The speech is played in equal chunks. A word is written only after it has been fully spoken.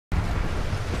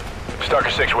Stalker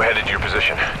 6, we're headed to your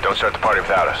position. Don't start the party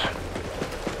without us.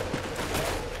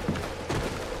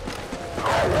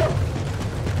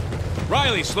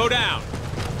 Riley, slow down!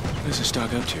 What is this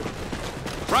dog up to?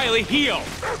 Riley, heel!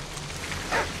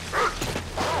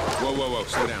 Whoa,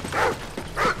 slow down.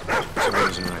 Something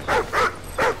isn't right.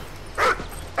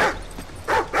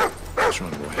 What's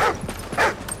wrong, boy?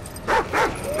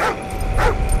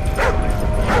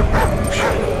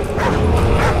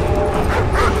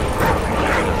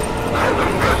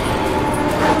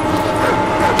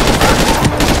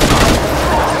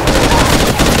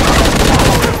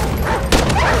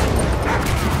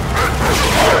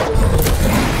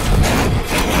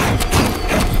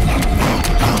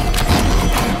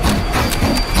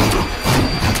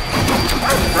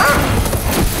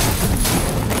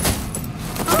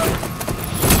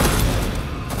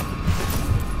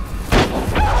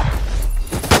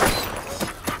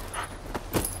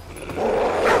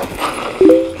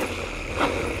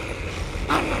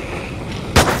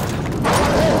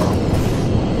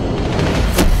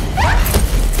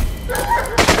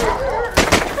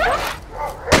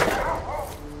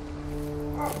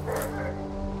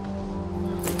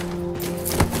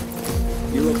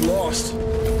 You look lost.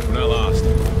 We're not lost.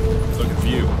 Looking for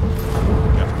you.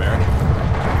 Captain Merrick.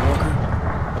 Walker,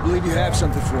 I believe you have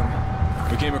something for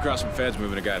me. We came across some feds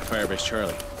moving a guy at Firebase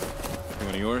Charlie. You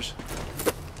one of yours?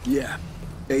 Yeah,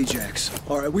 Ajax.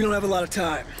 All right, we don't have a lot of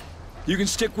time. You can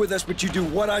stick with us, but you do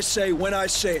what I say when I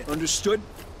say it. Understood?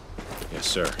 Yes,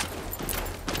 sir.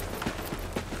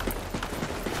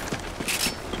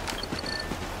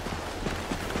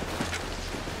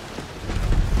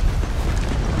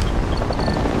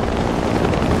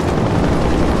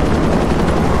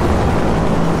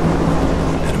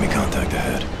 Enemy contact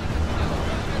ahead.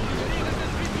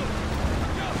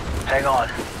 Hang on.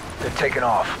 They're taking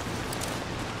off.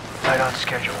 Right on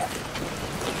schedule.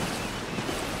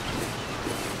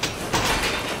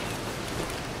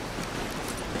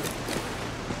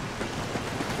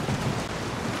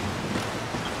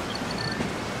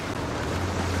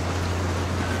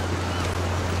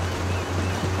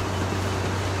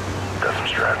 Got some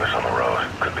stragglers on the road.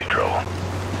 Could be trouble.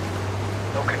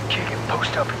 Okay, kick it.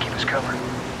 Post up and keep us covered.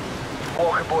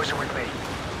 Walker boys are with me.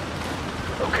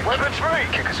 Okay, weapons free!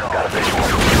 Kick us off. Got a visual.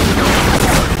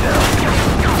 Down.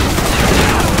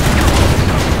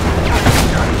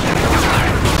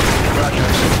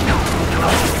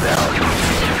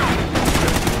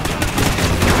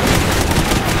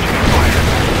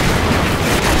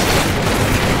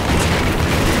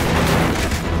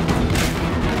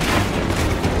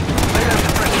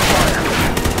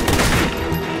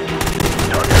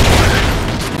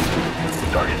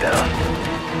 Target down.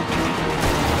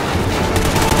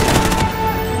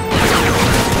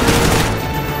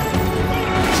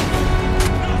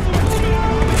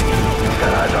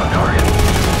 Got eyes on target.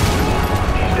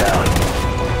 He's down.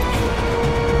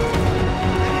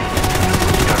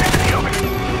 Target's in the open.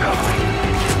 Cover me.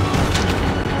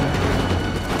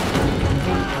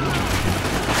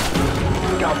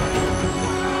 Got me.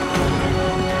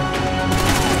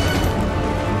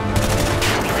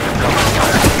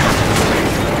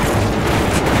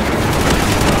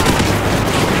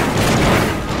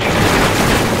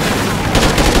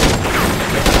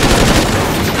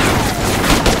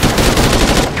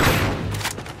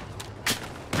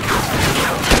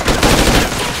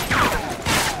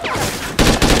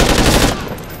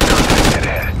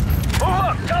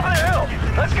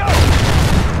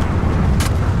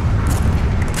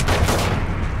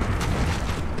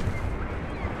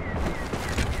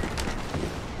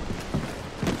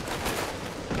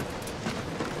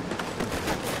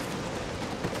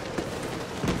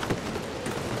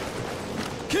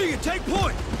 Keegan, take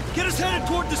point! Get us headed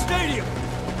toward the stadium!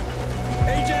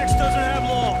 Ajax doesn't have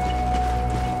long.